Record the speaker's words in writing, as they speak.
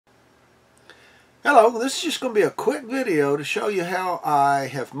Hello, this is just going to be a quick video to show you how I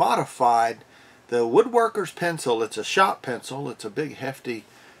have modified the Woodworkers pencil. It's a shop pencil. It's a big hefty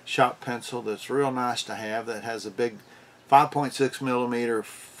shop pencil that's real nice to have, that has a big 5.6 millimeter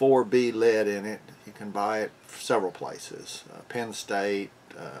 4B lead in it. You can buy it several places. Penn State,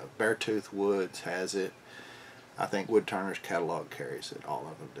 Beartooth Woods has it. I think Woodturner's catalog carries it. All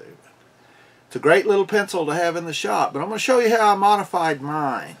of them do. It's a great little pencil to have in the shop, but I'm going to show you how I modified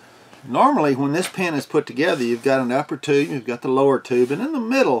mine. Normally when this pen is put together, you've got an upper tube, you've got the lower tube, and in the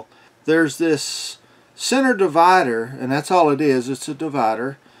middle there's this center divider, and that's all it is. It's a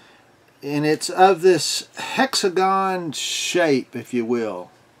divider, and it's of this hexagon shape, if you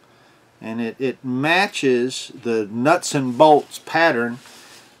will, and it matches the nuts and bolts pattern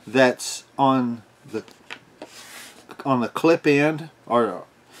that's on the clip end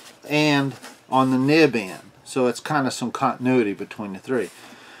and on the nib end. So it's kind of some continuity between the three.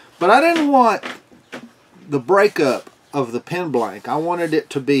 But I didn't want the breakup of the pen blank. I wanted it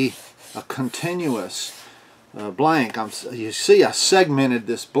to be a continuous blank. You see, I segmented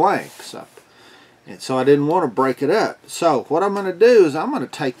this blank, and so I didn't want to break it up. So what I'm going to do is I'm going to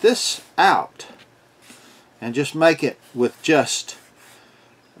take this out and just make it with just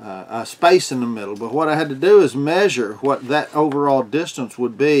a space in the middle. But what I had to do is measure what that overall distance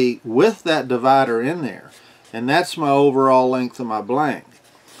would be with that divider in there, and that's my overall length of my blank.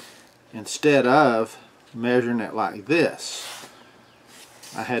 Instead of measuring it like this,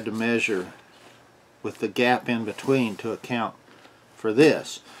 I had to measure with the gap in between to account for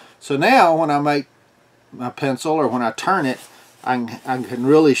this. So now when I make my pencil, or when I turn it, I can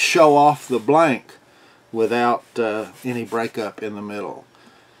really show off the blank without any breakup in the middle.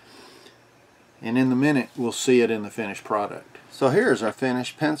 And in a minute we'll see it in the finished product. So here's our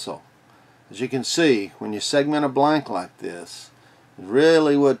finished pencil. As you can see, when you segment a blank like this, it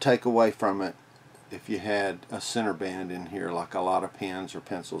really would take away from it if you had a center band in here like a lot of pens or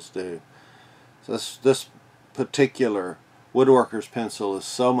pencils do. So this particular Woodworkers pencil is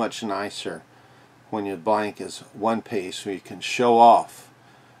so much nicer when your blank is one piece, so you can show off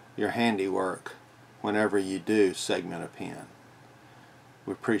your handiwork whenever you do segment a pen.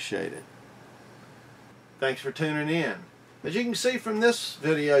 We appreciate it. Thanks for tuning in. As you can see from this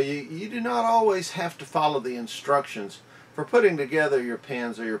video, you do not always have to follow the instructions for putting together your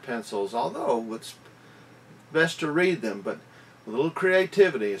pens or your pencils, although it's best to read them, but with a little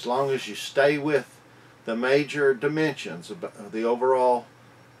creativity, as long as you stay with the major dimensions of the overall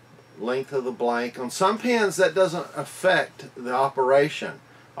length of the blank. On some pens that doesn't affect the operation.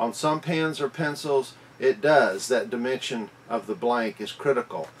 On some pens or pencils it does. That dimension of the blank is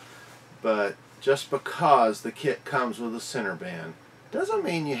critical. But just because the kit comes with a center band doesn't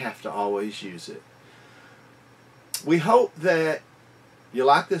mean you have to always use it. We hope that you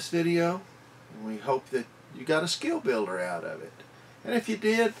like this video, and we hope that you got a skill builder out of it. And if you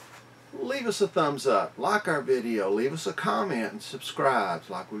did, leave us a thumbs up, like our video, leave us a comment and subscribe,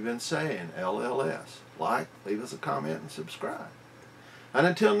 like we've been saying, LLS. Like, leave us a comment and subscribe. And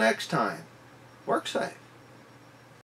until next time, work safe.